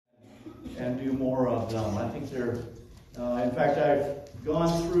and do more of them. I think they're, in fact, I've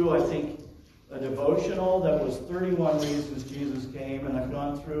gone through, I think, a devotional that was 31 reasons Jesus came, and I've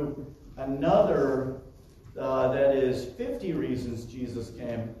gone through another that is 50 reasons Jesus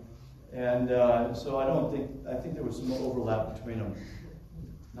came. And so I think there was some overlap between them.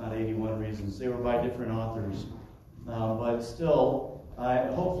 Not 81 reasons. They were by different authors. But still,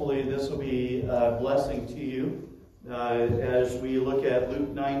 hopefully this will be a blessing to you as we look at Luke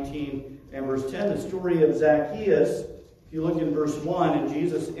 19 and verse 10, the story of Zacchaeus. If you look in verse 1, and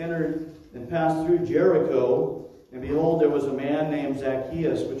Jesus entered and passed through Jericho, and behold, there was a man named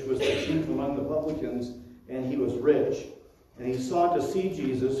Zacchaeus, which was the chief among the publicans, and he was rich. And he sought to see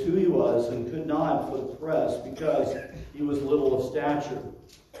Jesus, who he was, and could not for the press, because he was little of stature.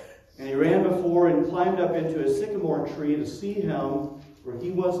 And he ran before and climbed up into a sycamore tree to see him, for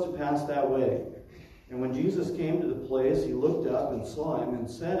he was to pass that way. And when Jesus came to the place, he looked up and saw him, and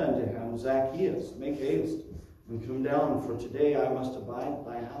said unto him, Zacchaeus, make haste, and come down, for today I must abide at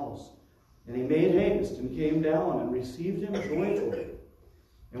thy house. And he made haste, and came down, and received him joyfully.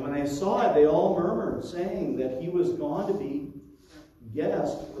 And when they saw it, they all murmured, saying that he was gone to be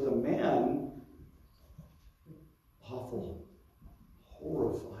guest with a man. Awful,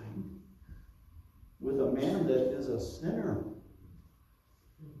 horrifying. With a man that is a sinner.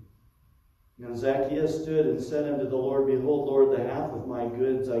 And Zacchaeus stood and said unto the Lord, Behold, Lord, the half of my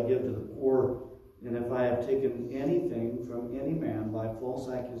goods I give to the poor, and if I have taken anything from any man by false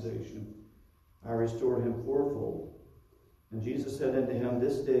accusation, I restore him fourfold. And Jesus said unto him,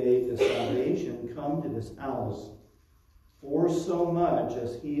 This day is salvation come to this house, for so much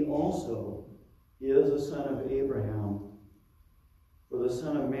as he also is a son of Abraham. For the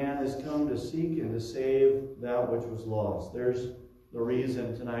Son of Man is come to seek and to save that which was lost. There's the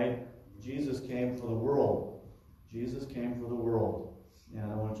reason tonight. Jesus came for the world. Jesus came for the world.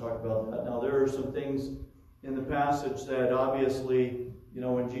 And I want to talk about that. Now, there are some things in the passage that obviously,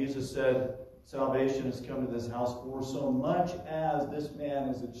 when Jesus said, salvation has come to this house, for so much as this man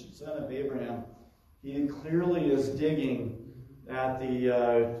is a son of Abraham, he clearly is digging at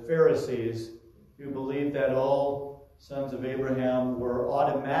the Pharisees who believed that all sons of Abraham were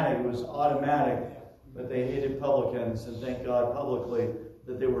automatic. It was automatic, but they hated publicans, and thank God publicly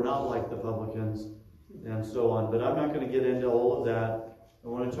that they were not like the publicans, and so on. But I'm not going to get into all of that. I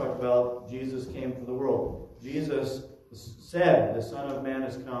want to talk about Jesus came for the world. Jesus said, the Son of Man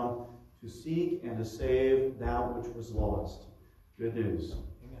has come to seek and to save that which was lost. Good news.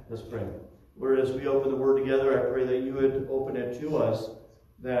 Amen. Let's pray. Lord, as we open the Word together, I pray that you would open it to us,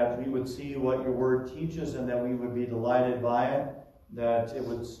 that we would see what your Word teaches, and that we would be delighted by it, that it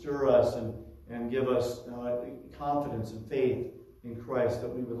would stir us and give us confidence and faith in Christ,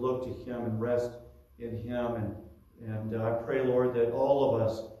 that we would look to him and rest in him. And I pray, Lord, that all of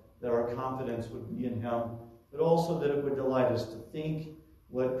us, that our confidence would be in him, but also that it would delight us to think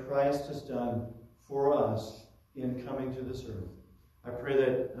what Christ has done for us in coming to this earth. I pray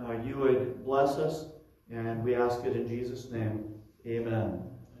that you would bless us, and we ask it in Jesus' name. Amen.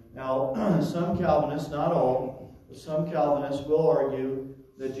 Now, some Calvinists, not all, but some Calvinists will argue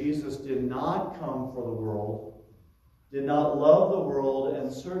that Jesus did not come for the world, did not love the world,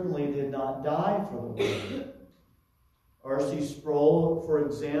 and certainly did not die for the world. R.C. Sproul, for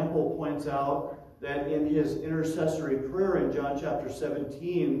example, points out that in his intercessory prayer in John chapter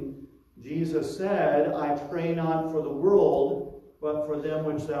 17, Jesus said, I pray not for the world, but for them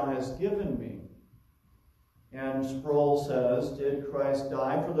which thou hast given me. And Sproul says, did Christ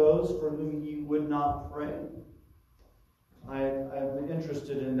die for those for whom he would not pray? I'm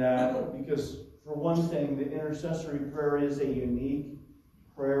interested in that because, for one thing, the intercessory prayer is a unique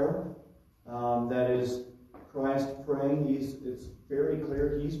prayer. That is Christ praying. It's very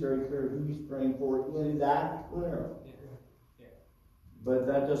clear. He's very clear who he's praying for in that prayer. But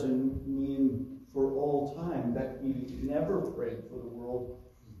that doesn't mean for all time that he never prayed for the world.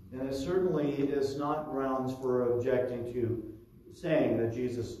 And it certainly is not grounds for objecting to saying that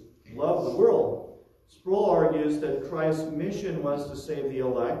Jesus loved the world. Sproul argues that Christ's mission was to save the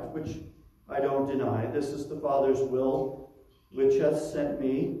elect, which I don't deny. This is the Father's will, which hath sent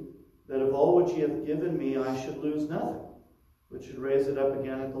me, that of all which he hath given me I should lose nothing, but should raise it up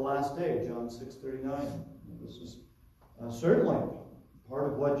again at the last day. John 6:39. This is certainly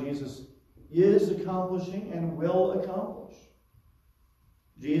part of what Jesus is accomplishing and will accomplish.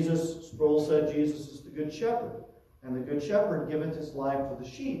 Sproul said Jesus is the good shepherd, and the good shepherd giveth his life for the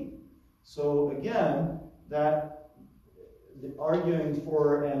sheep. So again, that arguing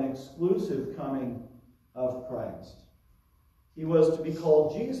for an exclusive coming of Christ. He was to be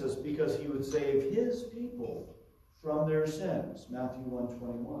called Jesus because he would save his people from their sins. Matthew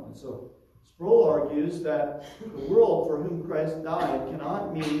 1:21. And so Sproul argues that the world for whom Christ died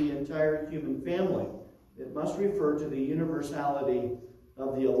cannot mean the entire human family. It must refer to the universality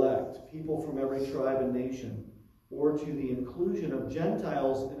of the elect, people from every tribe and nation, or to the inclusion of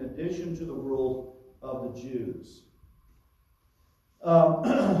Gentiles in addition to the world of the Jews. I'll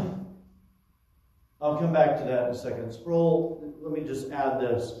come back to that in a second. Sproul, let me just add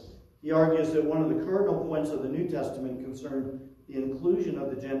this. He argues that one of the cardinal points of the New Testament concerned the inclusion of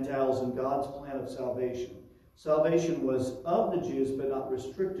the Gentiles in God's plan of salvation. Salvation was of the Jews, but not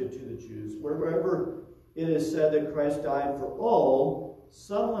restricted to the Jews. Wherever it is said that Christ died for all,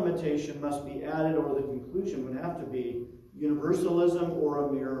 some limitation must be added, or the conclusion would have to be universalism or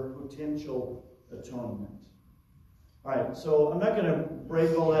a mere potential atonement. All right, so I'm not going to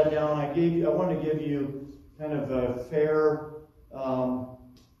break all that down. I want to give you kind of a fair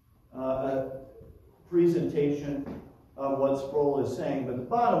presentation of what Sproul is saying, but the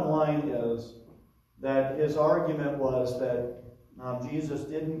bottom line is that his argument was that Jesus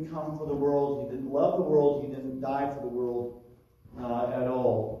didn't come for the world, he didn't love the world, he didn't die for the world at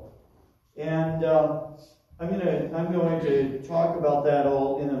all. And I'm going to talk about that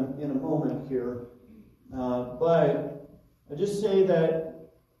all in a moment here. But I just say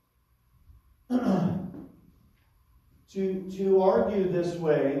that to argue this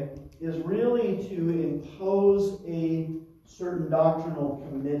way is really to impose a certain doctrinal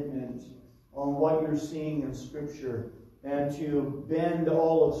commitment on what you're seeing in Scripture, and to bend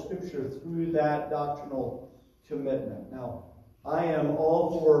all of Scripture through that doctrinal commitment. Now, I am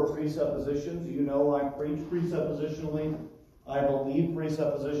all for presuppositions. You know I preach presuppositionally. I believe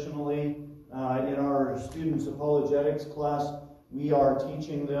presuppositionally. In our students' apologetics class, we are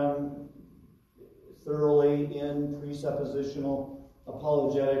teaching them thoroughly in presuppositional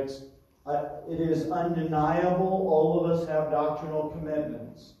apologetics. It is undeniable all of us have doctrinal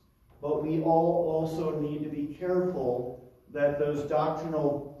commitments, but we all also need to be careful that those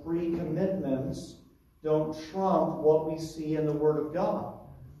doctrinal pre-commitments don't trump what we see in the Word of God.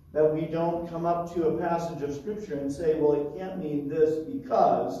 That we don't come up to a passage of Scripture and say, well, it can't mean this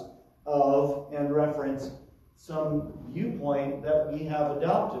because of, and reference some viewpoint that we have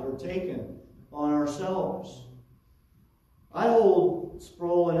adopted or taken on ourselves. I hold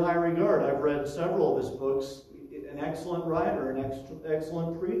Sproul in high regard. I've read several of his books. An excellent writer, an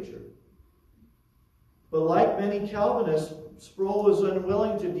excellent preacher. But like many Calvinists, Sproul was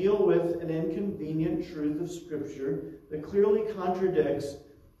unwilling to deal with an inconvenient truth of Scripture that clearly contradicts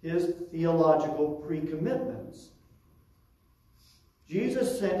his theological pre-commitments.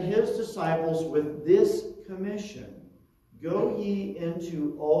 Jesus sent his disciples with this commission: go ye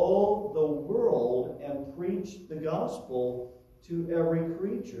into all the world and preach the gospel to every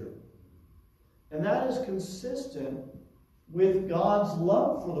creature. And that is consistent with God's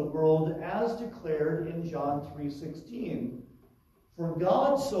love for the world as declared in John 3:16. For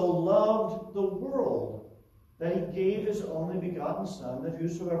God so loved the world that he gave his only begotten Son, that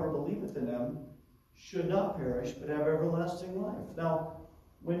whosoever believeth in him should not perish, but have everlasting life. Now,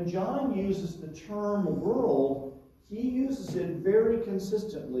 when John uses the term world, he uses it very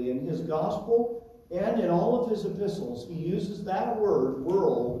consistently in his gospel and in all of his epistles. He uses that word,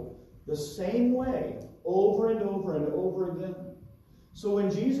 world, the same way over and over and over again. So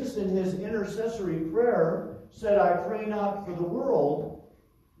when Jesus in his intercessory prayer said, I pray not for the world,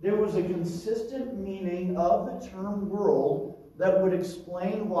 there was a consistent meaning of the term world that would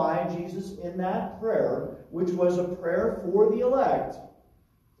explain why Jesus in that prayer, which was a prayer for the elect,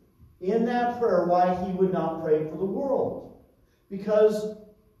 in that prayer why he would not pray for the world. Because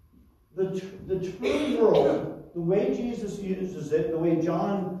the term world, the way Jesus uses it, the way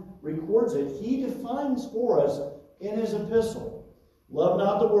John records it, he defines for us in his epistle. Love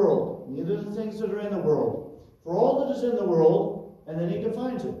not the world, neither the things that are in the world. For all that is in the world, and then he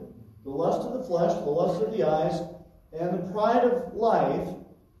defines it: the lust of the flesh, the lust of the eyes, and the pride of life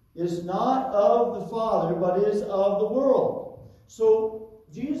is not of the Father, but is of the world. So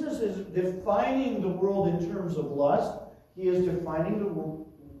Jesus is defining the world in terms of lust. He is defining the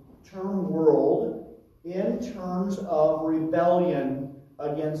term world in terms of rebellion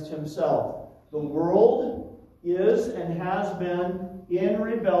against himself. The world is and has been in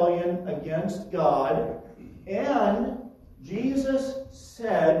rebellion against God. And Jesus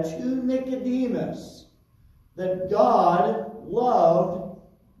said to Nicodemus that God loved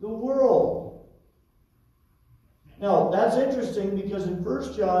the world. Now, that's interesting because in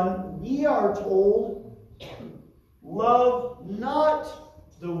 1 John, we are told, love not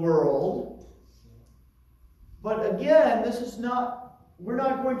the world. But again, this is not, we're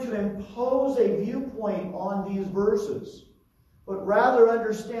not going to impose a viewpoint on these verses. but rather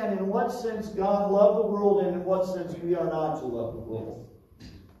understand in what sense God loved the world and in what sense we are not to love the world.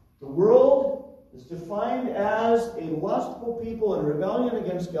 The world is defined as a lustful people in rebellion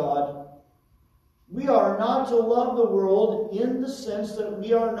against God. We are not to love the world in the sense that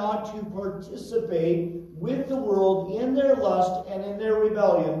we are not to participate with the world in their lust and in their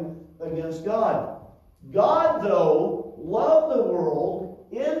rebellion against God. God, though, loved the world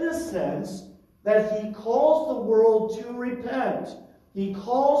in the sense that He calls the world to repent. He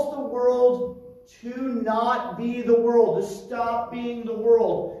calls the world to not be the world, to stop being the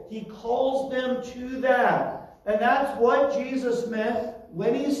world. He calls them to that. And that's what Jesus meant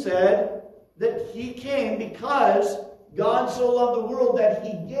when He said that He came because God so loved the world that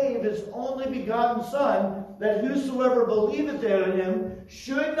He gave His only begotten Son, that whosoever believeth in Him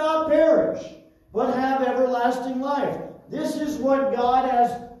should not perish, but have everlasting life. This is what God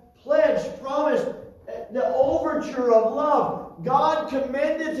has pledged, promised, the overture of love. God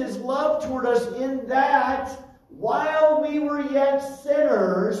commended His love toward us in that while we were yet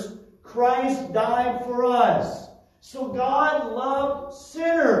sinners, Christ died for us. So God loved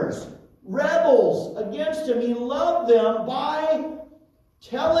sinners, rebels against Him. He loved them by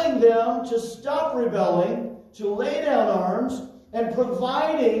telling them to stop rebelling, to lay down arms, and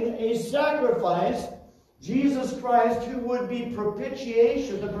providing a sacrifice, Jesus Christ, who would be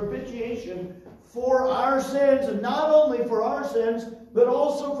propitiation, the propitiation for our sins, and not only for our sins, but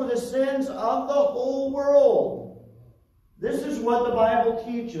also for the sins of the whole world. This is what the Bible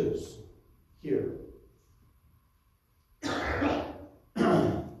teaches here.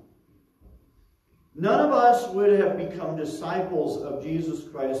 None of us would have become disciples of Jesus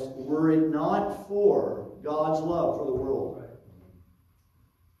Christ were it not for God's love for the world.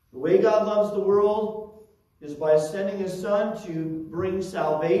 The way God loves the world is by sending His Son to bring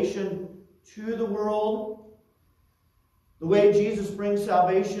salvation to the world. The way Jesus brings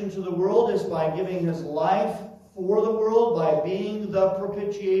salvation to the world is by giving His life for the world, by being the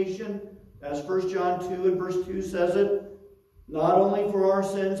propitiation, as 1 John 2 and verse 2 says it, not only for our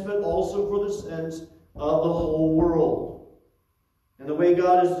sins, but also for the sins of the whole world. And the way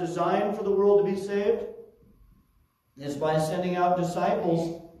God has designed for the world to be saved is by sending out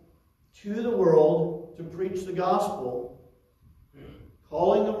disciples to the world to preach the gospel,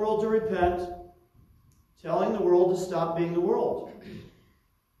 calling the world to repent, telling the world to stop being the world.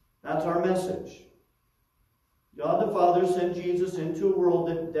 That's our message. God the Father sent Jesus into a world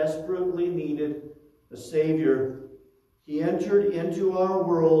that desperately needed a Savior. He entered into our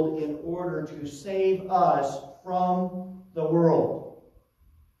world in order to save us from the world.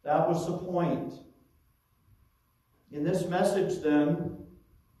 That was the point. In this message, then,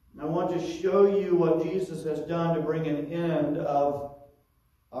 I want to show you what Jesus has done to bring an end of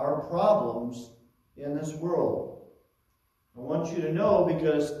our problems in this world. I want you to know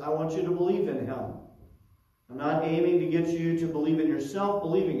because I want you to believe in Him. I'm not aiming to get you to believe in yourself,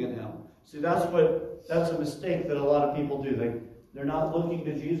 believing in Him. See, that's a mistake that a lot of people do. They're not looking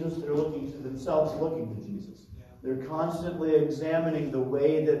to Jesus, they're looking to themselves, looking to Jesus. They're constantly examining the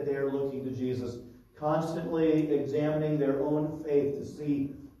way that they're looking to Jesus, constantly examining their own faith to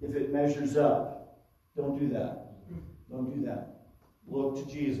see if it measures up. Don't do that. Don't do that. Look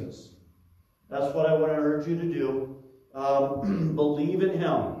to Jesus. That's what I want to urge you to do. Believe in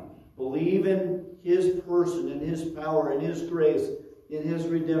Him. Believe in His person, in His power, in His grace, in His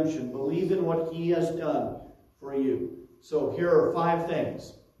redemption. Believe in what He has done for you. So here are 5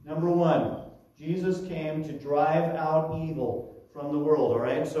 things. Number 1, Jesus came to drive out evil from the world. All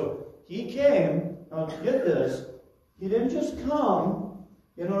right? So He came, now get this, He didn't just come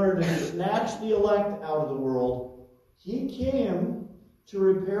in order to snatch the elect out of the world. He came to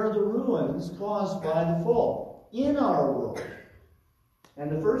repair the ruins caused by the fall in our world.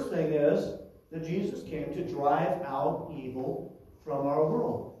 And the first thing is that Jesus came to drive out evil from our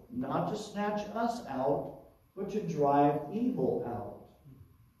world. Not to snatch us out, but to drive evil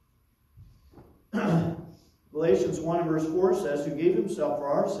out. Galatians 1 and verse 4 says, who gave Himself for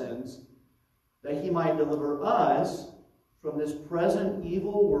our sins, that He might deliver us from this present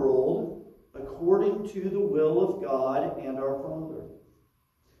evil world, according to the will of God and our Father.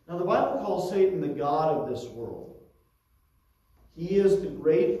 Now the Bible calls Satan the god of this world. He is the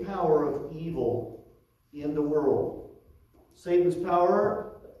great power of evil in the world. Satan's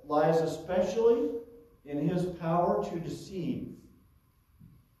power lies especially in his power to deceive.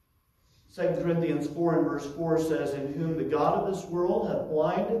 2 Corinthians 4 and verse 4 says, in whom the God of this world hath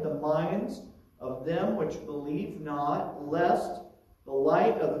blinded the minds of them which believe not, lest the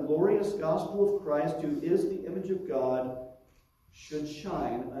light of the glorious gospel of Christ, who is the image of God, should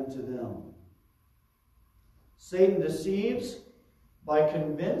shine unto them. Satan deceives by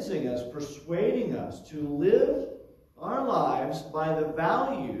convincing us, persuading us to live our lives by the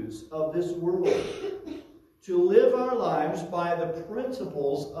values of this world, to live our lives by the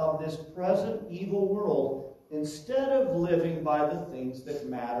principles of this present evil world, instead of living by the things that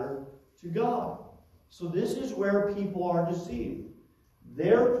matter to God. So this is where people are deceived.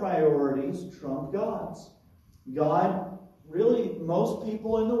 Their priorities trump God's. God, really, most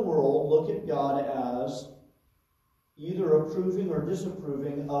people in the world look at God as either approving or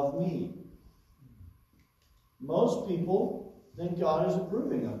disapproving of me. Most people think God is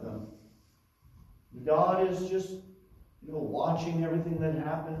approving of them. God is just, watching everything that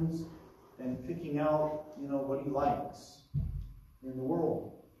happens and picking out, what he likes in the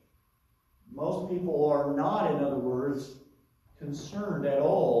world. Most people are not, in other words, concerned at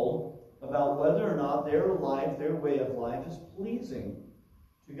all about whether or not their life, their way of life, is pleasing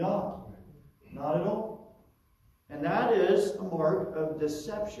to God. Not at all. And that is a mark of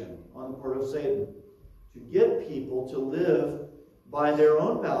deception on the part of Satan. To get people to live by their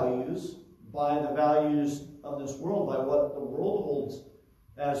own values, by the values of this world, by what the world holds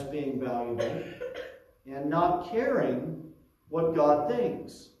as being valuable, and not caring what God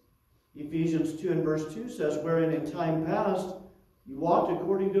thinks. Ephesians 2 and verse 2 says, wherein in time past you walked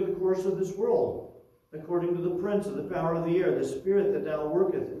according to the course of this world, according to the prince of the power of the air, the spirit that now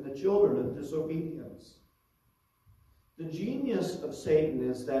worketh in the children of disobedience. The genius of Satan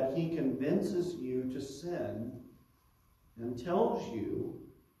is that he convinces you to sin and tells you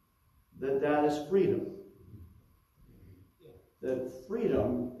that that is freedom. That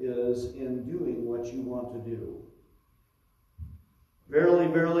freedom is in doing what you want to do. Verily,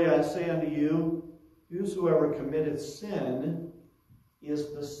 verily, I say unto you, whosoever committeth sin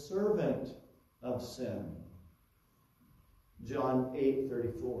is the servant of sin. John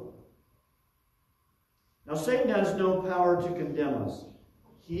 8:34. Now, Satan has no power to condemn us.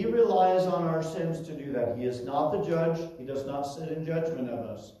 He relies on our sins to do that. He is not the judge. He does not sit in judgment of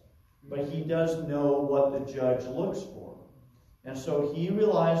us. But he does know what the judge looks for. And so he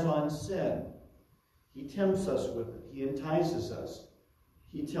relies on sin. He tempts us with it. He entices us.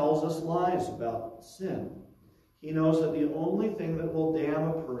 He tells us lies about sin. He knows that the only thing that will damn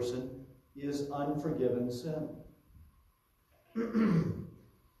a person is unforgiven sin.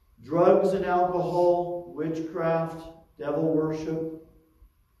 Drugs and alcohol, witchcraft, devil worship,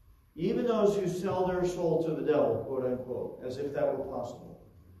 even those who sell their soul to the devil, quote unquote, as if that were possible.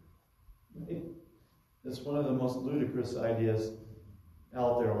 It's one of the most ludicrous ideas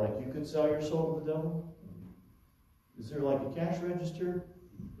out there. Like, you could sell your soul to the devil? Is there like a cash register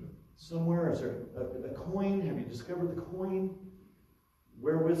somewhere? Is there a coin? Have you discovered the coin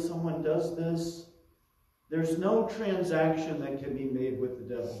wherewith someone does this? There's no transaction that can be made with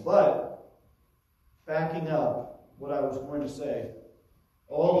the devil. But, backing up what I was going to say,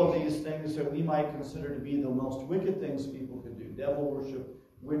 all of these things that we might consider to be the most wicked things people could do, devil worship,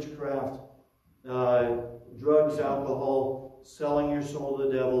 witchcraft, drugs, alcohol, selling your soul to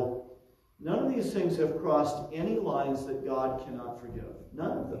the devil, none of these things have crossed any lines that God cannot forgive.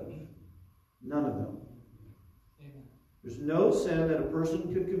 None of them. None of them. Amen. There's no sin that a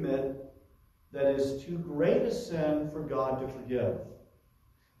person could commit that is too great a sin for God to forgive.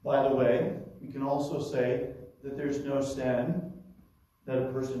 By the way, we can also say that there's no sin that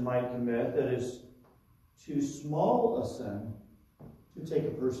a person might commit that is too small a sin to take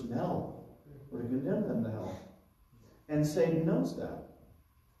a person to hell or to condemn them to hell. And Satan knows that.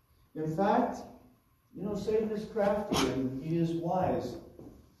 In fact, Satan is crafty and he is wise.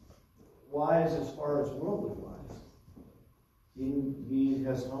 Wise as far as worldly wise. He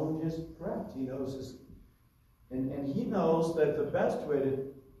has honed his craft. He knows his... And he knows that the best way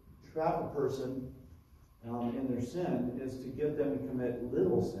to trap a person in their sin is to get them to commit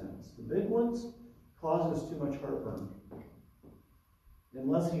little sins. The big ones causes too much heartburn.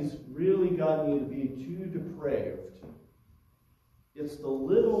 Unless he's really gotten you to be too depraved. It's the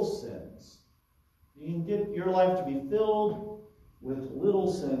little sins. You can get your life to be filled with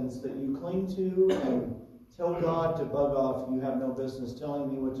little sins that you cling to and tell God to bug off. You have no business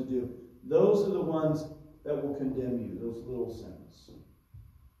telling me what to do. Those are the ones that will condemn you, those little sins.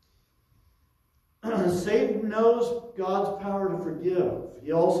 Satan knows God's power to forgive.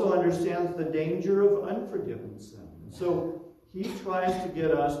 He also understands the danger of unforgiven sin. So he tries to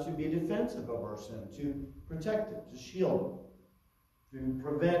get us to be defensive of our sin, to protect it, to shield it, to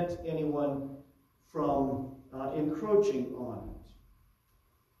prevent anyone from encroaching on it.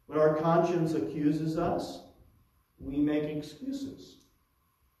 When our conscience accuses us, we make excuses,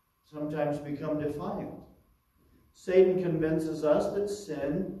 sometimes become defiant. Satan convinces us that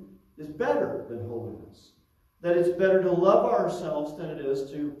sin is better than holiness, that it's better to love ourselves than it is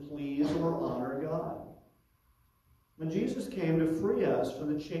to please or honor God. When Jesus came to free us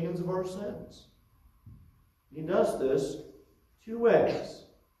from the chains of our sins, he does this two ways.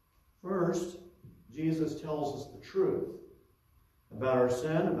 First, Jesus tells us the truth about our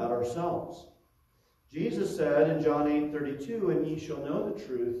sin, about ourselves. Jesus said in John 8:32, "And ye shall know the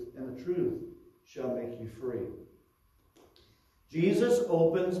truth, and the truth shall make you free." Jesus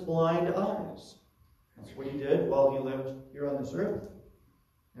opens blind eyes. That's what he did while he lived here on this earth.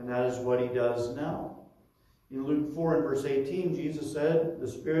 And that is what he does now. In Luke 4 and verse 18, Jesus said, "The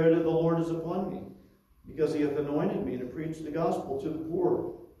Spirit of the Lord is upon me, because he hath anointed me to preach the gospel to the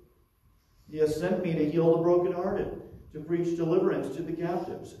poor. He hath sent me to heal the brokenhearted, to preach deliverance to the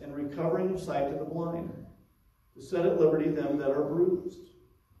captives, and recovering of sight to the blind, to set at liberty them that are bruised."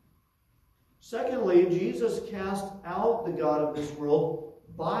 Secondly, Jesus cast out the god of this world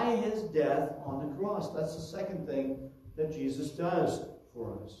by his death on the cross. That's the second thing that Jesus does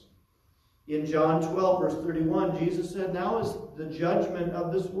for us. In John 12, verse 31, Jesus said, "Now is the judgment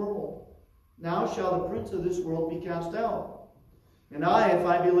of this world. Now shall the prince of this world be cast out. And I, if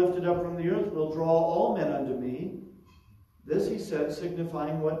I be lifted up from the earth, will draw all men unto me." This he said,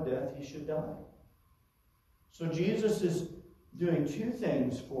 signifying what death he should die. So Jesus is doing two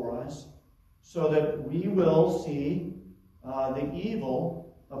things for us so that we will see the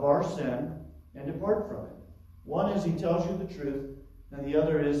evil of our sin and depart from it. One is he tells you the truth, and the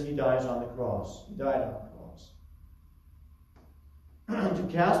other is he dies on the cross. He died on the cross. To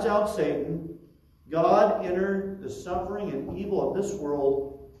cast out Satan, God entered the suffering and evil of this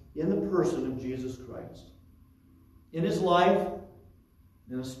world in the person of Jesus Christ. In his life,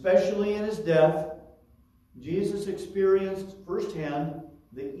 and especially in his death, Jesus experienced firsthand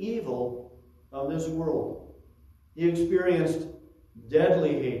the evil of this world. He experienced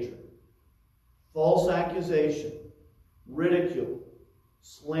deadly hatred, false accusation, ridicule,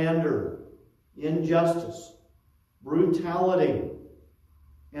 slander, injustice, brutality,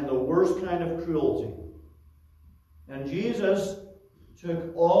 and the worst kind of cruelty. And Jesus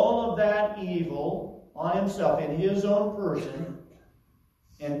took all of that evil on himself in his own person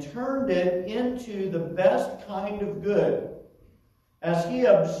and turned it into the best kind of good. As he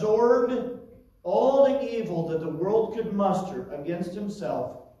absorbed all the evil that the world could muster against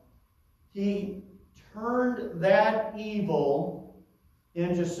himself, he turned that evil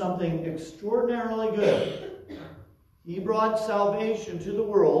into something extraordinarily good. He brought salvation to the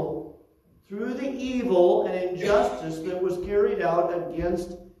world through the evil and injustice that was carried out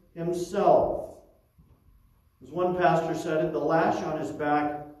against himself. As one pastor said it, the lash on his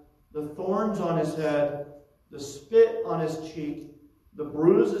back, the thorns on his head, the spit on his cheek, the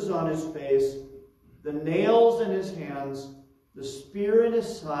bruises on his face, the nails in his hands, the spear in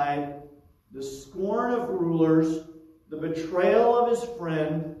his side, the scorn of rulers, the betrayal of his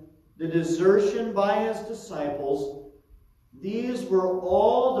friend, the desertion by his disciples, these were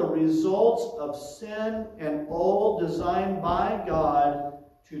all the results of sin and all designed by God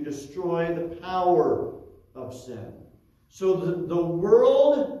to destroy the power of sin. So the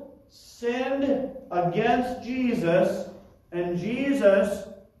world sinned against Jesus, and Jesus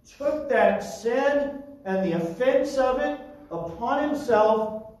took that sin and the offense of it upon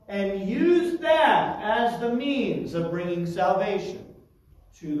himself and used that as the means of bringing salvation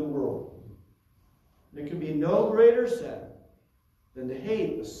to the world. There can be no greater sin than to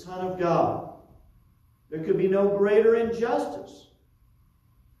hate the Son of God. There could be no greater injustice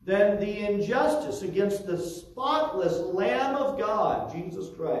than the injustice against the spotless Lamb of God, Jesus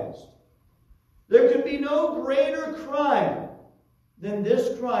Christ. There could be no greater crime than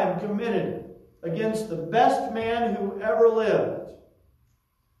this crime committed against the best man who ever lived.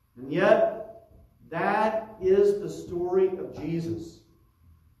 And yet, that is the story of Jesus.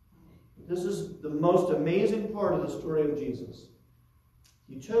 This is the most amazing part of the story of Jesus.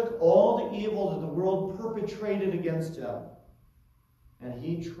 He took all the evil that the world perpetrated against him, and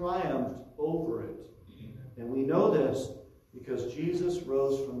he triumphed over it. And we know this because Jesus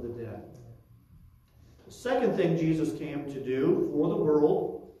rose from the dead. The second thing Jesus came to do for the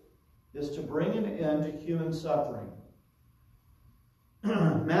world is to bring an end to human suffering.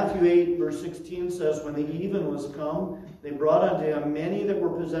 Matthew 8, verse 16 says, "When the even was come, they brought unto him many that were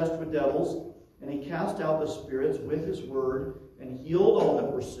possessed with devils, and he cast out the spirits with his word, and healed all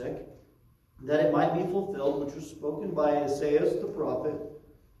that were sick, that it might be fulfilled, which was spoken by Isaiah the prophet,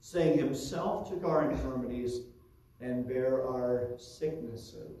 saying, Himself took our infirmities and bare our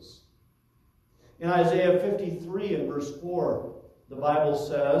sicknesses." In Isaiah 53 and verse 4, the Bible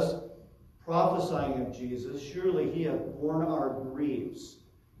says, prophesying of Jesus, "Surely he hath borne our griefs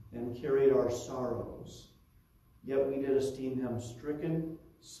and carried our sorrows." Yet we did esteem him stricken,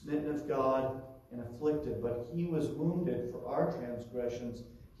 smitten of God, and afflicted. But he was wounded for our transgressions.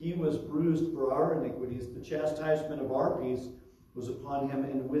 He was bruised for our iniquities. The chastisement of our peace was upon him,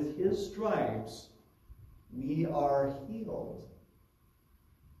 and with his stripes we are healed.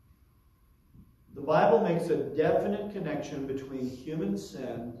 The Bible makes a definite connection between human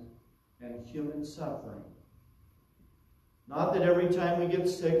sin and human suffering. Not that every time we get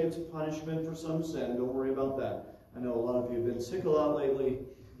sick it's punishment for some sin. Don't worry about that. I know a lot of you have been sick a lot lately.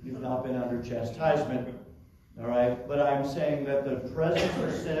 You've not been under chastisement. All right? But I'm saying that the presence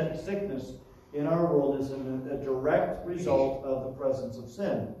of sickness in our world is a direct result of the presence of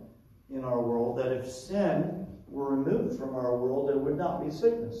sin in our world. That if sin were removed from our world, there would not be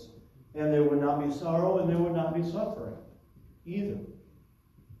sickness. And there would not be sorrow, and there would not be suffering either.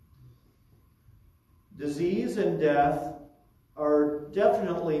 Disease and death are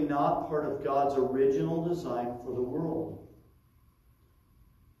definitely not part of God's original design for the world.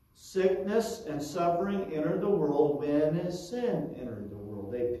 Sickness and suffering entered the world when sin entered the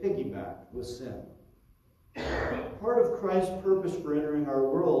world. They piggyback with sin. Part of Christ's purpose for entering our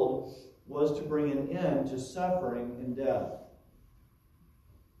world was to bring an end to suffering and death.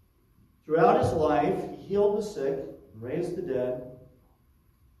 Throughout his life, he healed the sick, raised the dead,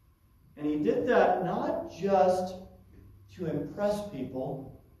 and he did that not just to impress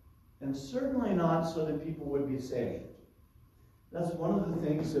people, and certainly not so that people would be saved. That's one of the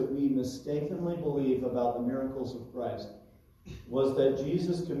things that we mistakenly believe about the miracles of Christ, was that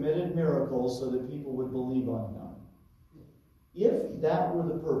Jesus committed miracles so that people would believe on him. If that were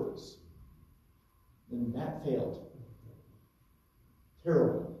the purpose, then that failed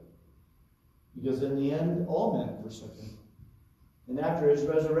terribly. Because in the end, all men forsook him. And after his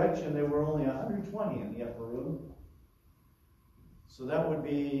resurrection, there were only 120 in the upper room. So that would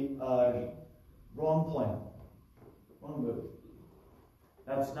be a wrong plan, wrong move.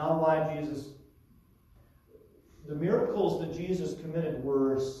 That's not why Jesus... The miracles that Jesus committed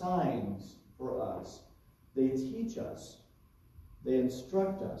were signs for us. They teach us. They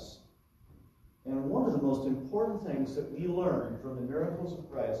instruct us. And one of the most important things that we learn from the miracles of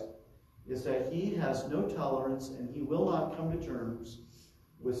Christ is that he has no tolerance and he will not come to terms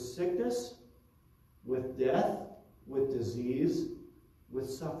with sickness, with death, with disease, with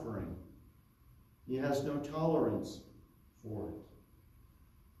suffering. He has no tolerance for it.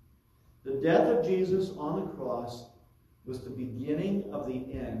 The death of Jesus on the cross was the beginning of the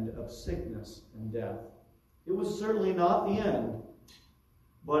end of sickness and death. It was certainly not the end,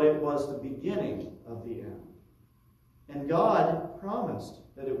 but it was the beginning of the end. And God promised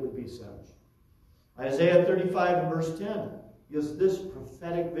that it would be such. Isaiah 35 and verse 10 gives this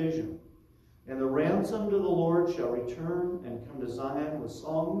prophetic vision. And the ransomed of the Lord shall return and come to Zion with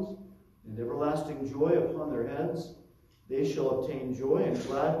songs and everlasting joy upon their heads. They shall obtain joy and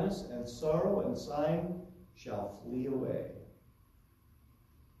gladness, and sorrow and sighing shall flee away.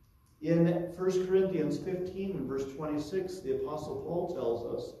 In 1 Corinthians 15 and verse 26, the Apostle Paul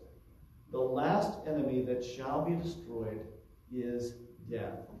tells us, the last enemy that shall be destroyed is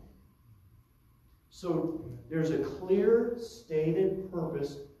death. So there's a clear stated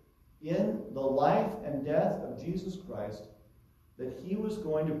purpose in the life and death of Jesus Christ that he was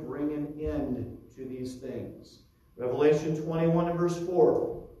going to bring an end to these things. Revelation 21 and verse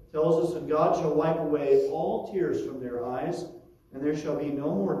 4 tells us that God shall wipe away all tears from their eyes, and there shall be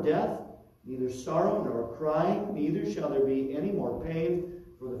no more death, neither sorrow nor crying, neither shall there be any more pain,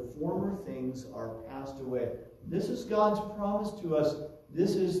 for the former things are passed away. This is God's promise to us.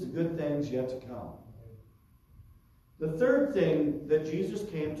 This is the good things yet to come. The third thing that Jesus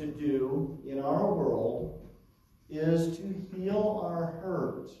came to do in our world is to heal our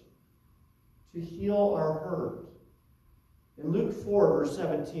hurt. To heal our hurt. In Luke 4, verse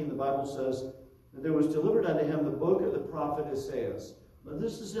 17, the Bible says that there was delivered unto him the book of the prophet Isaiah. Now,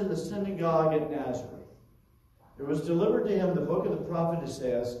 this is in the synagogue at Nazareth. There was delivered to him the book of the prophet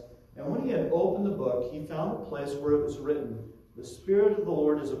Isaiah, and when he had opened the book, he found a place where it was written, the Spirit of the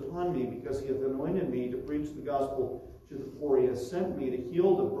Lord is upon me, because he hath anointed me to preach the gospel to the poor. He has sent me to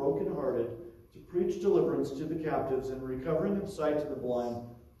heal the brokenhearted, to preach deliverance to the captives, and recovering of sight to the blind,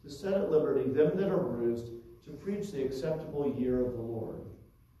 to set at liberty them that are bruised, to preach the acceptable year of the Lord.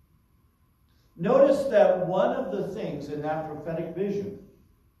 Notice that one of the things in that prophetic vision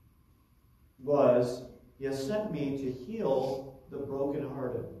was, he has sent me to heal the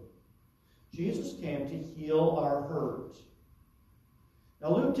brokenhearted. Jesus came to heal our hurt.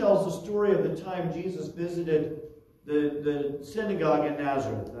 Now Luke tells the story of the time Jesus visited the synagogue in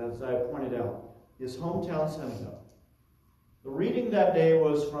Nazareth, as I pointed out, his hometown synagogue. The reading that day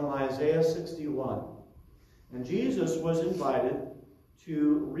was from Isaiah 61. And Jesus was invited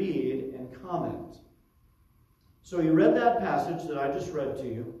to read and comment. So he read that passage that I just read to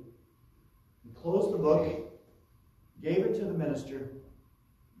you, and closed the book, gave it to the minister,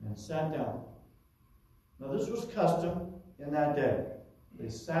 and sat down. Now this was custom in that day. They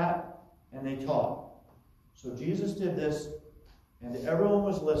sat and they taught. So Jesus did this, and everyone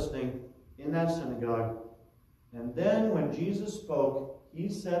was listening in that synagogue. And then when Jesus spoke, he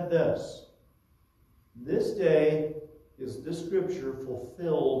said this: "This day is this scripture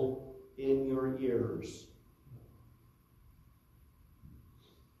fulfilled in your ears."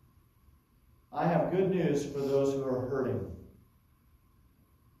 I have good news for those who are hurting.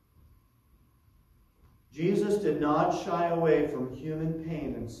 Jesus did not shy away from human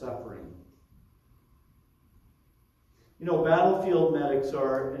pain and suffering. You know, battlefield medics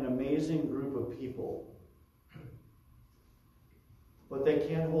are an amazing group of people, but they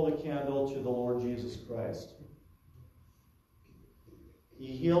can't hold a candle to the Lord Jesus Christ. He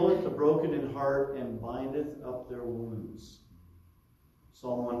healeth the broken in heart and bindeth up their wounds.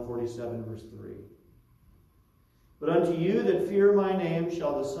 Psalm 147, verse 3. But unto you that fear my name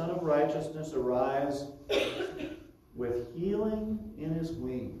shall the Son of Righteousness arise with healing in his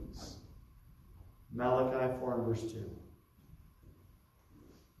wings. Malachi 4 and verse 2.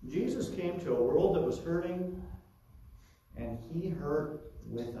 Jesus came to a world that was hurting, and he hurt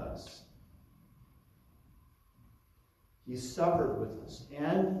with us. He suffered with us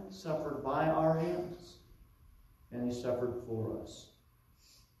and suffered by our hands, and he suffered for us.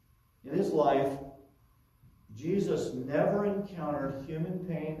 In his life, Jesus never encountered human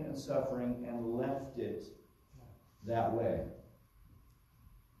pain and suffering and left it that way.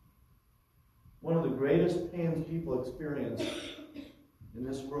 One of the greatest pains people experience in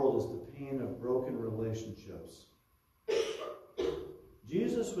this world is the pain of broken relationships.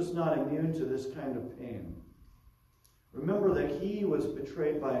 Jesus was not immune to this kind of pain. Remember that he was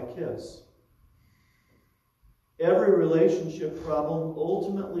betrayed by a kiss. Every relationship problem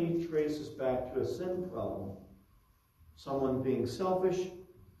ultimately traces back to a sin problem. Someone being selfish,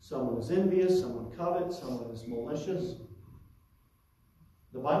 someone is envious, someone covets, someone is malicious.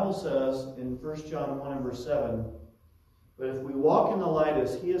 The Bible says in 1 John 1 and verse 7, "But if we walk in the light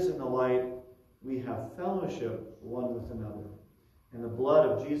as he is in the light, we have fellowship one with another. And the blood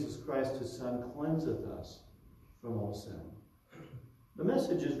of Jesus Christ his Son cleanseth us from all sin." The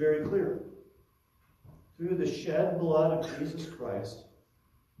message is very clear. Through the shed blood of Jesus Christ,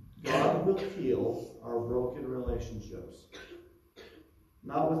 God will heal our broken relationships.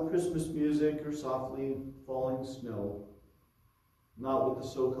 Not with Christmas music or softly falling snow. Not with the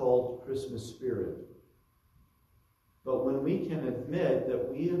so-called Christmas spirit. But when we can admit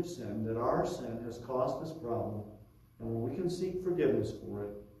that we have sinned, that our sin has caused this problem, and when we can seek forgiveness for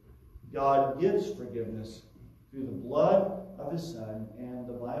it, God gives forgiveness through the blood of his Son, and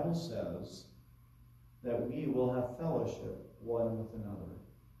the Bible says that we will have fellowship one with another.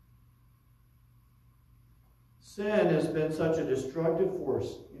 Sin has been such a destructive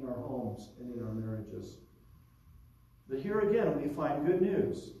force in our homes and in our marriages. But here again we find good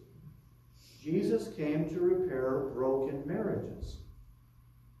news. Jesus came to repair broken marriages.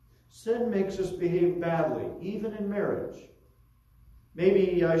 Sin makes us behave badly, even in marriage.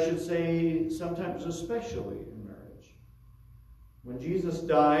 Maybe I should say sometimes especially in marriage. When Jesus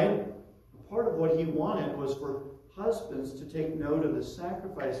died, part of what he wanted was for husbands to take note of the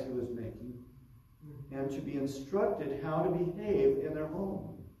sacrifice he was making and to be instructed how to behave in their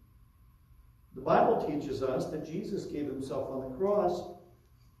home. The Bible teaches us that Jesus gave himself on the cross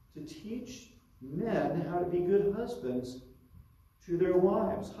to teach men how to be good husbands to their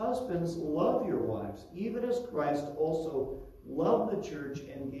wives. Husbands, love your wives, even as Christ also loved the church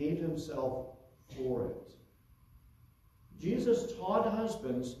and gave himself for it. Jesus taught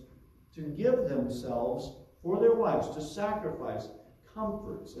husbands to give themselves for their wives, to sacrifice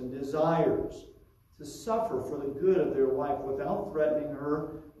comforts and desires, to suffer for the good of their wife without threatening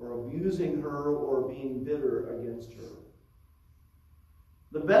her or abusing her or being bitter against her.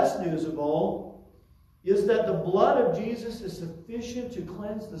 The best news of all is that the blood of Jesus is sufficient to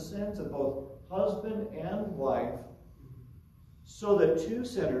cleanse the sins of both husband and wife so that two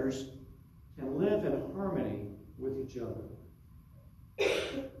sinners can live in harmony with each other.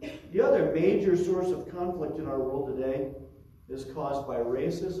 The other major source of conflict in our world today is caused by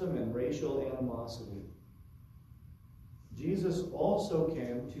racism and racial animosity. Jesus also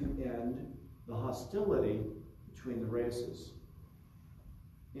came to end the hostility between the races.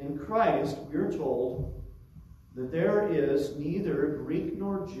 In Christ, we are told that there is neither Greek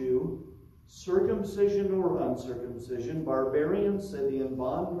nor Jew, circumcision nor uncircumcision, barbarian, Scythian,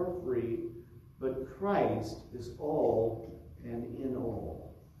 bond nor free, but Christ is all and in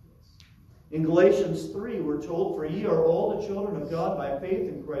all. In Galatians 3, we're told, "For ye are all the children of God by faith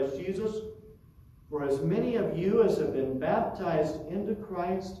in Christ Jesus. For as many of you as have been baptized into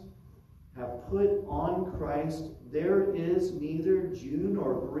Christ have put on Christ. There is neither Jew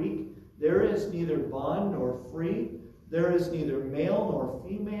nor Greek. There is neither bond nor free. There is neither male nor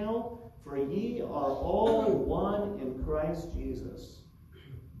female. For ye are all one in Christ Jesus."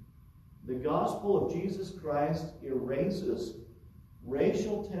 The gospel of Jesus Christ erases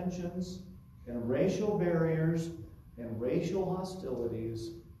racial tensions and racial barriers and racial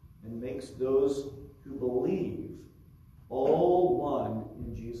hostilities and makes those who believe all one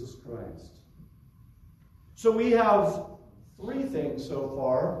in Jesus Christ. So we have three things so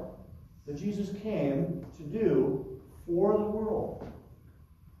far that Jesus came to do for the world: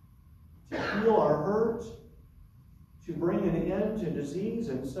 to heal our hurt, to bring an end to disease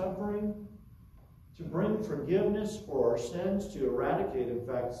and suffering, to bring forgiveness for our sins, to eradicate, in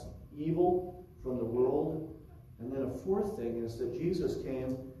fact, evil from the world. And then a fourth thing is that Jesus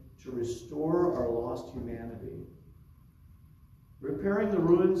came to restore our lost humanity, repairing the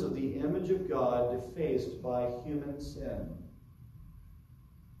ruins of the image of God defaced by human sin.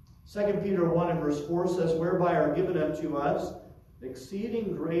 2 Peter 1 and verse 4 says, "Whereby are given unto us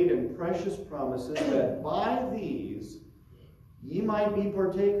exceeding great and precious promises, that by these ye might be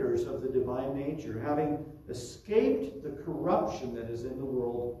partakers of the divine nature, having escaped the corruption that is in the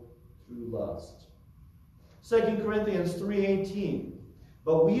world through lust." 2 Corinthians 3:18,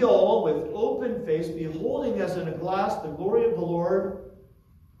 "But we all, with open face, beholding as in a glass the glory of the Lord,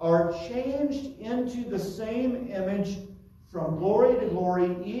 are changed into the same image from glory to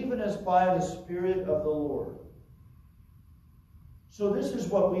glory, even as by the Spirit of the Lord." So this is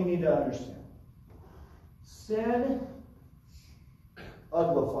what we need to understand. Sin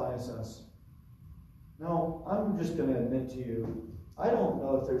uglifies us. Now, I'm just going to admit to you, I don't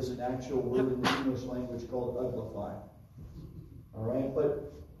know if there's an actual word in the English language called uglify. All right?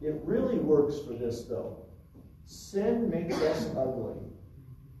 But it really works for this, though. Sin makes us ugly.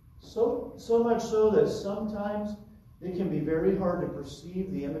 So much so that sometimes it can be very hard to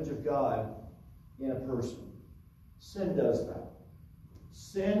perceive the image of God in a person. Sin does that.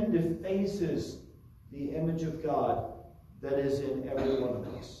 Sin defaces the image of God that is in every one of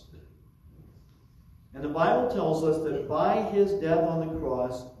us. And the Bible tells us that by his death on the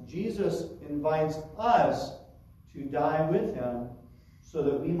cross, Jesus invites us to die with him so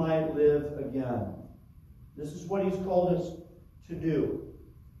that we might live again. This is what he's called us to do.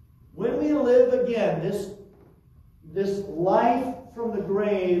 When we live again, this life from the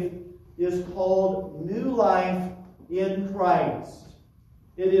grave is called new life in Christ.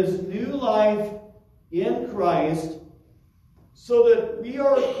 It is new life in Christ, so that we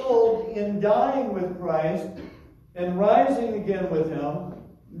are called, in dying with Christ and rising again with him,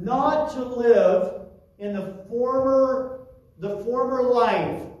 not to live in the former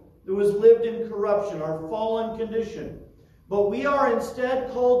life that was lived in corruption, our fallen condition. But we are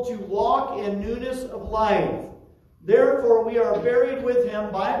instead called to walk in newness of life. Therefore, we are buried with him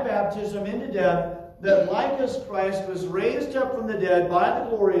by baptism into death, that like as Christ was raised up from the dead by the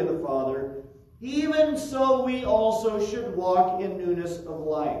glory of the Father, even so we also should walk in newness of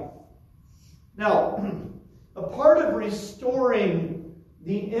life. Now, a part of restoring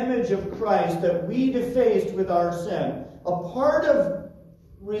the image of Christ that we defaced with our sin, a part of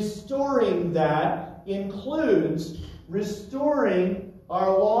restoring that includes restoring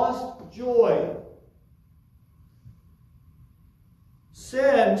our lost joy.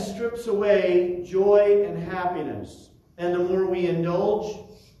 Sin strips away joy and happiness. And the more we indulge,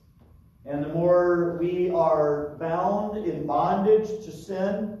 and the more we are bound in bondage to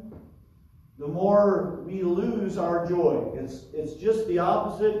sin, the more we lose our joy. It's just the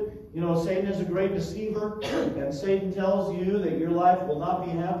opposite. You know, Satan is a great deceiver, and Satan tells you that your life will not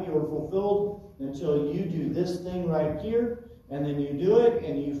be happy or fulfilled until you do this thing right here, and then you do it,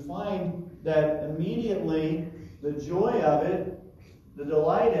 and you find that immediately the joy of it, the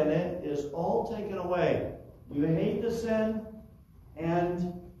delight in it, is all taken away. You hate the sin,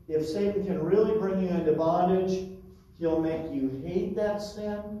 and if Satan can really bring you into bondage, he'll make you hate that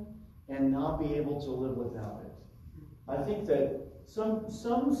sin and not be able to live without it. I think that some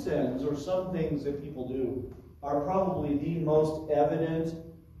sins or some things that people do are probably the most evident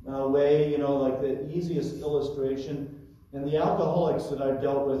way, like the easiest illustration. And the alcoholics that I've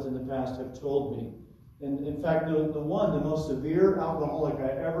dealt with in the past have told me. And in fact, the most severe alcoholic I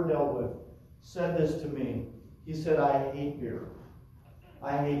ever dealt with said this to me. He said, "I hate beer.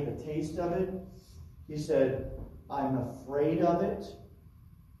 I hate the taste of it." He said, "I'm afraid of it."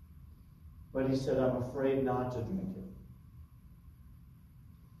 But he said, I'm afraid not to drink it.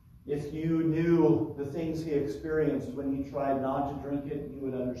 If you knew the things he experienced when he tried not to drink it, you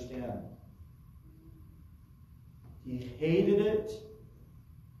would understand. He hated it.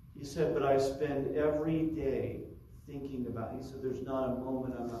 He said, but I spend every day thinking about it. He said, there's not a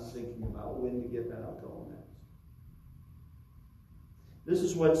moment I'm not thinking about when to get that alcohol next. This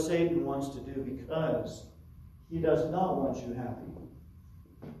is what Satan wants to do because he does not want you happy.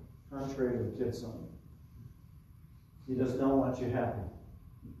 Contrary to the kids' song. He does not want you happy.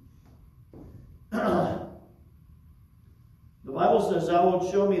 The Bible says, Thou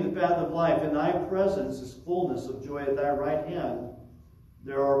wilt show me the path of life. In thy presence is fullness of joy. At thy right hand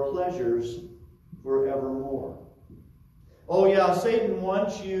there are pleasures forevermore. Oh yeah, Satan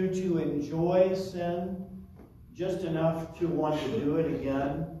wants you to enjoy sin just enough to want to do it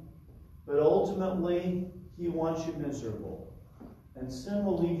again. But ultimately, he wants you miserable. And sin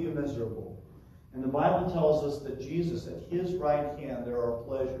will leave you miserable. And the Bible tells us that Jesus, at his right hand, there are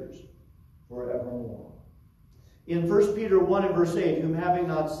pleasures forevermore. In 1 Peter 1 and verse 8, whom having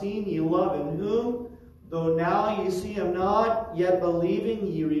not seen ye love, in whom, though now ye see him not, yet believing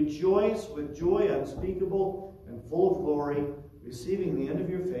ye rejoice with joy unspeakable and full of glory, receiving the end of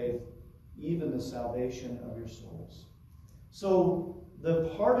your faith, even the salvation of your souls. So the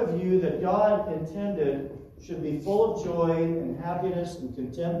part of you that God intended should be full of joy and happiness and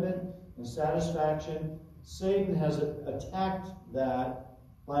contentment and satisfaction. Satan has attacked that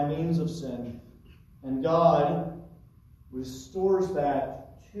by means of sin. And God restores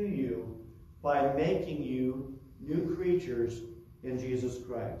that to you by making you new creatures in Jesus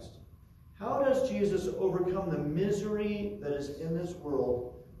Christ. How does Jesus overcome the misery that is in this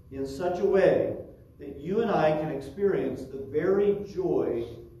world in such a way that you and I can experience the very joy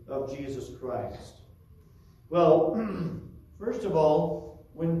of Jesus Christ? Well, first of all,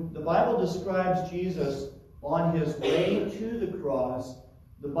 when the Bible describes Jesus on his way to the cross,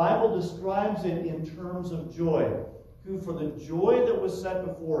 the Bible describes it in terms of joy, who for the joy that was set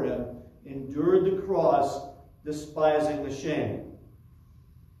before him endured the cross, despising the shame.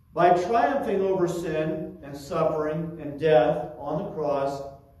 By triumphing over sin and suffering and death on the cross,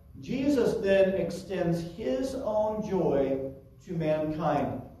 Jesus then extends his own joy to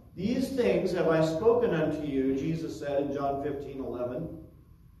mankind. These things have I spoken unto you, Jesus said in John 15:11,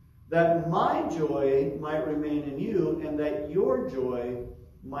 that my joy might remain in you, and that your joy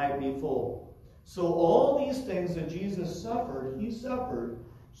might be full. So all these things that Jesus suffered, he suffered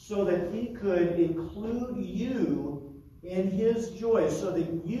so that he could include you in his joy, so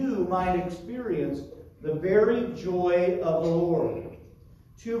that you might experience the very joy of the Lord.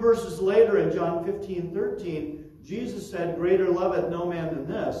 2 verses later in John 15:13, Jesus said, greater loveth no man than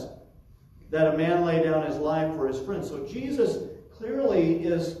this, that a man lay down his life for his friends. So Jesus clearly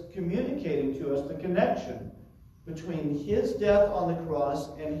is communicating to us the connection between his death on the cross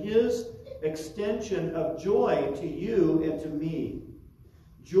and his extension of joy to you and to me.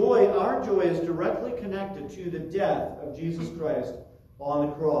 Joy, our joy is directly connected to the death of Jesus Christ on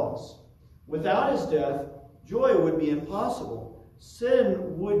the cross. Without his death, joy would be impossible.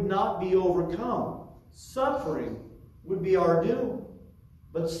 Sin would not be overcome. Suffering would be our doom.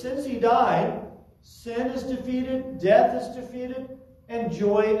 But since he died, sin is defeated, death is defeated, and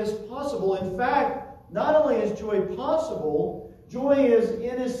joy is possible. In fact, not only is joy possible, joy is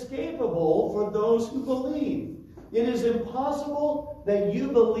inescapable for those who believe. It is impossible that you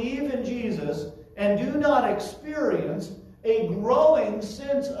believe in Jesus and do not experience a growing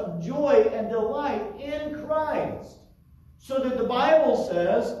sense of joy and delight in Christ. So that the Bible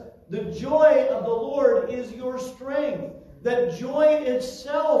says, the joy of the Lord is your strength. That joy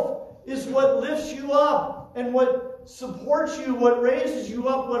itself is what lifts you up and what supports you, what raises you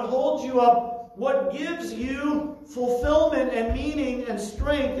up, what holds you up, what gives you fulfillment and meaning and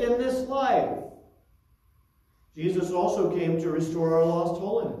strength in this life. Jesus also came to restore our lost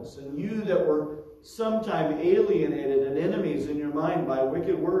holiness. And you that were sometime alienated and enemies in your mind by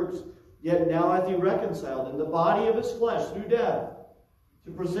wicked works, yet now hath he reconciled in the body of his flesh through death,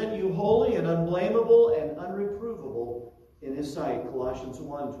 to present you holy and unblameable and unreprovable in his sight. Colossians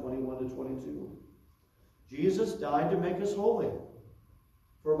 1:21-22. Jesus died to make us holy.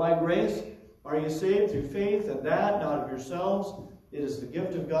 For by grace are you saved through faith, and that not of yourselves. It is the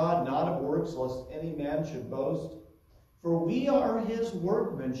gift of God, not of works, lest any man should boast. For we are his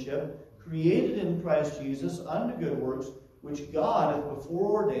workmanship, created in Christ Jesus unto good works, which God hath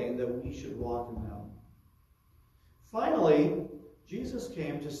before ordained that we should walk in them. Finally, Jesus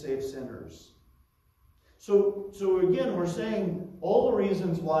came to save sinners. So again, we're saying all the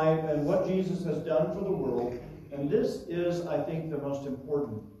reasons why and what Jesus has done for the world, and this is, I think, the most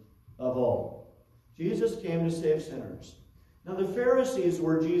important of all. Jesus came to save sinners. Now the Pharisees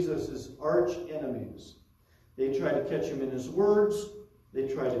were Jesus' arch enemies. They tried to catch him in his words. They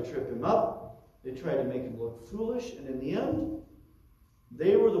tried to trip him up. They tried to make him look foolish. And in the end,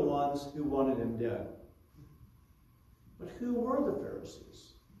 they were the ones who wanted him dead. But who were the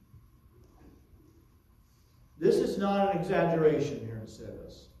Pharisees? This is not an exaggeration here in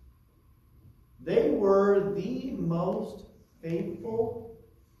Sidus. They were the most faithful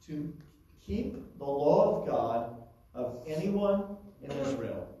to keep the law of God of anyone in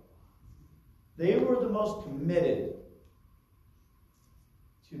Israel. They were the most committed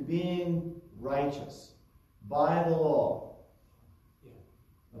to being righteous by the law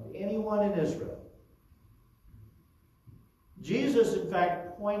of anyone in Israel. Jesus, in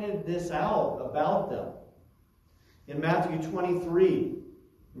fact, pointed this out about them. In Matthew 23,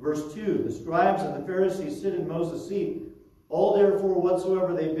 verse 2, the scribes and the Pharisees sit in Moses' seat. All therefore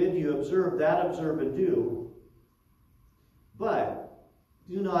whatsoever they bid you observe, that observe and do. But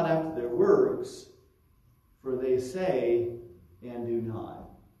do not after their works, for they say and do not.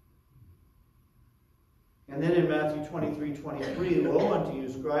 And then in Matthew 23:23, woe unto you,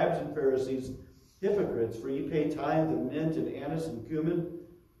 scribes and Pharisees, hypocrites, for ye pay tithe of mint and anise and cumin,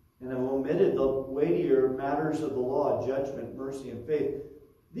 and have omitted the weightier matters of the law, judgment, mercy, and faith.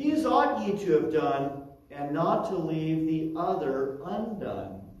 These ought ye to have done, and not to leave the other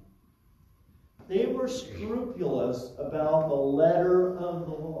undone. They were scrupulous about the letter of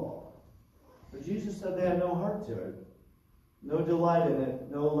the law. But Jesus said they had no heart to it, no delight in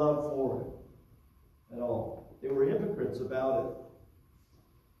it, no love for it at all. They were hypocrites about it.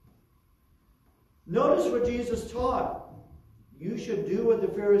 Notice what Jesus taught. You should do what the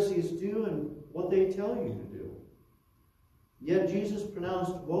Pharisees do and what they tell you to do. Yet Jesus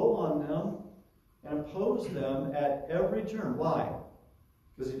pronounced woe on them and opposed them at every turn. Why?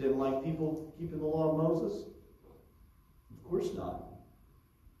 Because he didn't like people keeping the law of Moses? Of course not.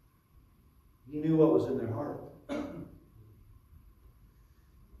 He knew what was in their heart.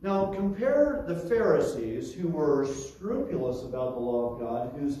 Now, compare the Pharisees, who were scrupulous about the law of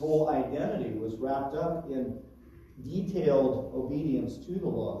God, whose whole identity was wrapped up in detailed obedience to the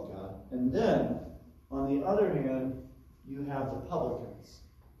law of God. And then, on the other hand, you have the publicans,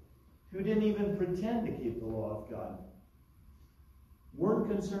 who didn't even pretend to keep the law of God. Weren't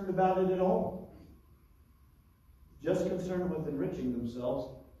concerned about it at all. Just concerned with enriching themselves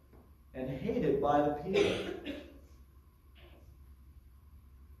and hated by the people.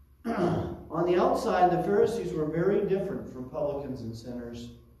 On the outside, the Pharisees were very different from publicans and sinners.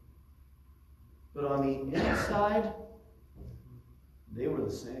 But on the inside, they were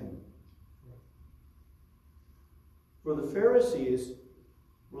the same. For the Pharisees,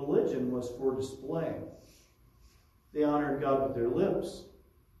 religion was for display. They honored God with their lips,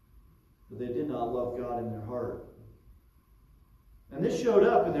 but they did not love God in their heart. And this showed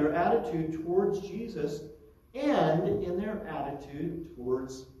up in their attitude towards Jesus and in their attitude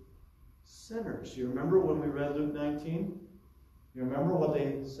towards sinners. You remember when we read Luke 19? You remember what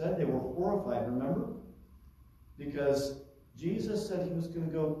they said? They were horrified, remember? Because Jesus said he was going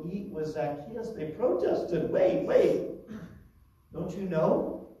to go eat with Zacchaeus. They protested. Wait. Don't you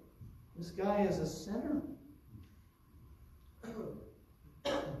know? This guy is a sinner.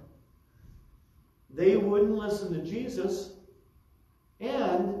 They wouldn't listen to Jesus,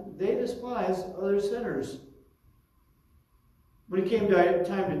 and they despised other sinners. When it came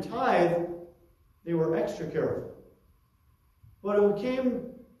time to tithe, they were extra careful. But when it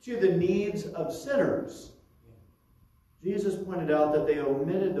came to the needs of sinners, Jesus pointed out that they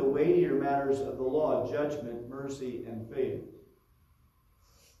omitted the weightier matters of the law, judgment, mercy, and faith.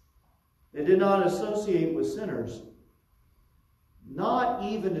 They did not associate with sinners, not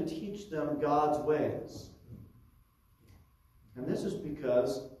even to teach them God's ways. And this is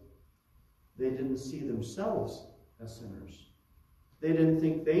because they didn't see themselves as sinners. They didn't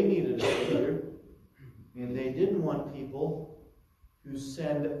think they needed a Savior, and they didn't want people who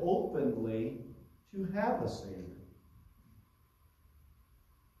sinned openly to have a Savior.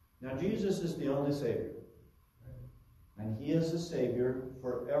 Now, Jesus is the only Savior. And he is the Savior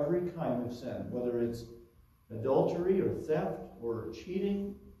for every kind of sin, whether it's adultery or theft or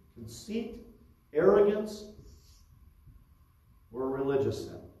cheating, conceit, arrogance, or religious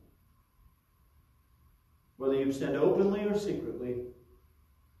sin. Whether you've sinned openly or secretly,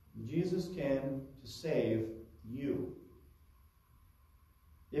 Jesus came to save you.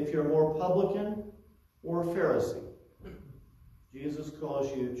 If you're more publican or Pharisee, Jesus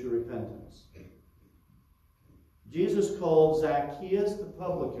calls you to repentance. Jesus called Zacchaeus the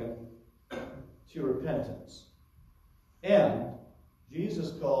publican to repentance. And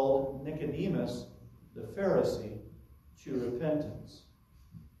Jesus called Nicodemus, the Pharisee, to repentance.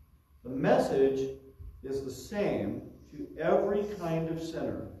 The message is the same to every kind of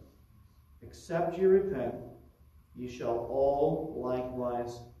sinner. Except ye repent, ye shall all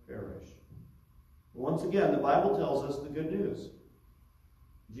likewise perish. Once again, the Bible tells us the good news.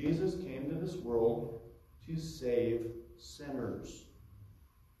 Jesus came to this world to save sinners.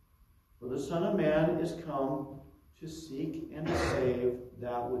 For the Son of Man is come to seek and to save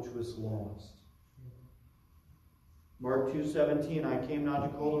that which was lost. Mark 2:17, I came not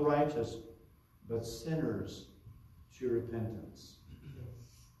to call the righteous, but sinners to repentance.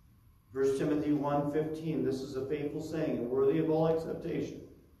 1 Timothy 1:15, this is a faithful saying and worthy of all acceptation,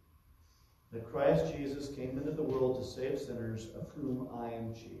 that Christ Jesus came into the world to save sinners, of whom I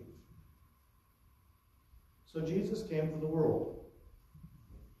am chief. So Jesus came for the world,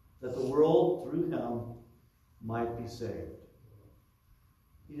 that the world through him might be saved.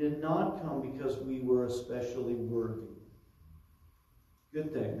 He did not come because we were especially worthy.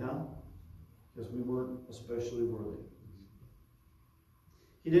 Good thing, huh? Because we weren't especially worthy.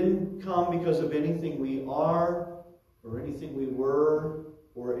 He didn't come because of anything we are, or anything we were,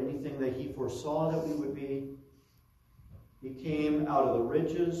 or anything that he foresaw that we would be. He came out of the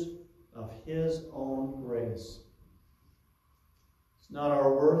riches of his own grace. It's not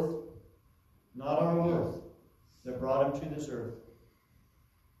our worth, that brought him to this earth.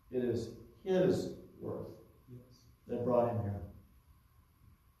 It is his worth that brought him here.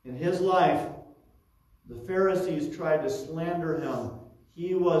 In his life, the Pharisees tried to slander him.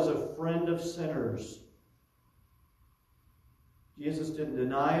 He was a friend of sinners. Jesus didn't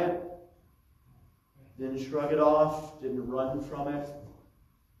deny it, didn't shrug it off, didn't run from it,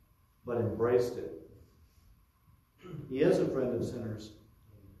 but embraced it. He is a friend of sinners.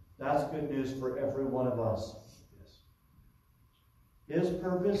 That's good news for every one of us. His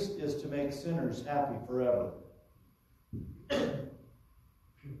purpose is to make sinners happy forever.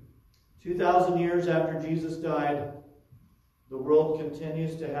 2,000 years after Jesus died, the world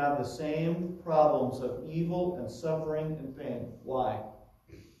continues to have the same problems of evil and suffering and pain. Why?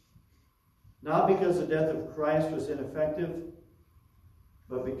 Not because the death of Christ was ineffective,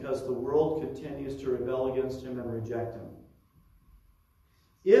 but because the world continues to rebel against him and reject him.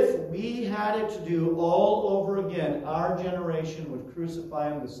 If we had it to do all over again, our generation would crucify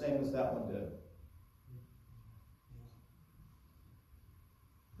him the same as that one did.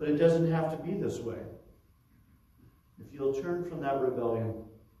 But it doesn't have to be this way. If you'll turn from that rebellion,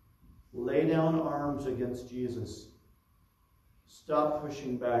 lay down arms against Jesus, stop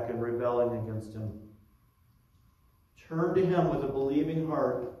pushing back and rebelling against him, turn to him with a believing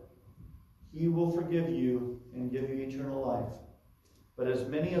heart, he will forgive you and give you eternal life. But as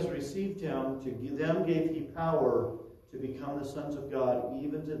many as received him, to them gave he power to become the sons of God,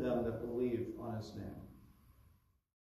 even to them that believe on his name.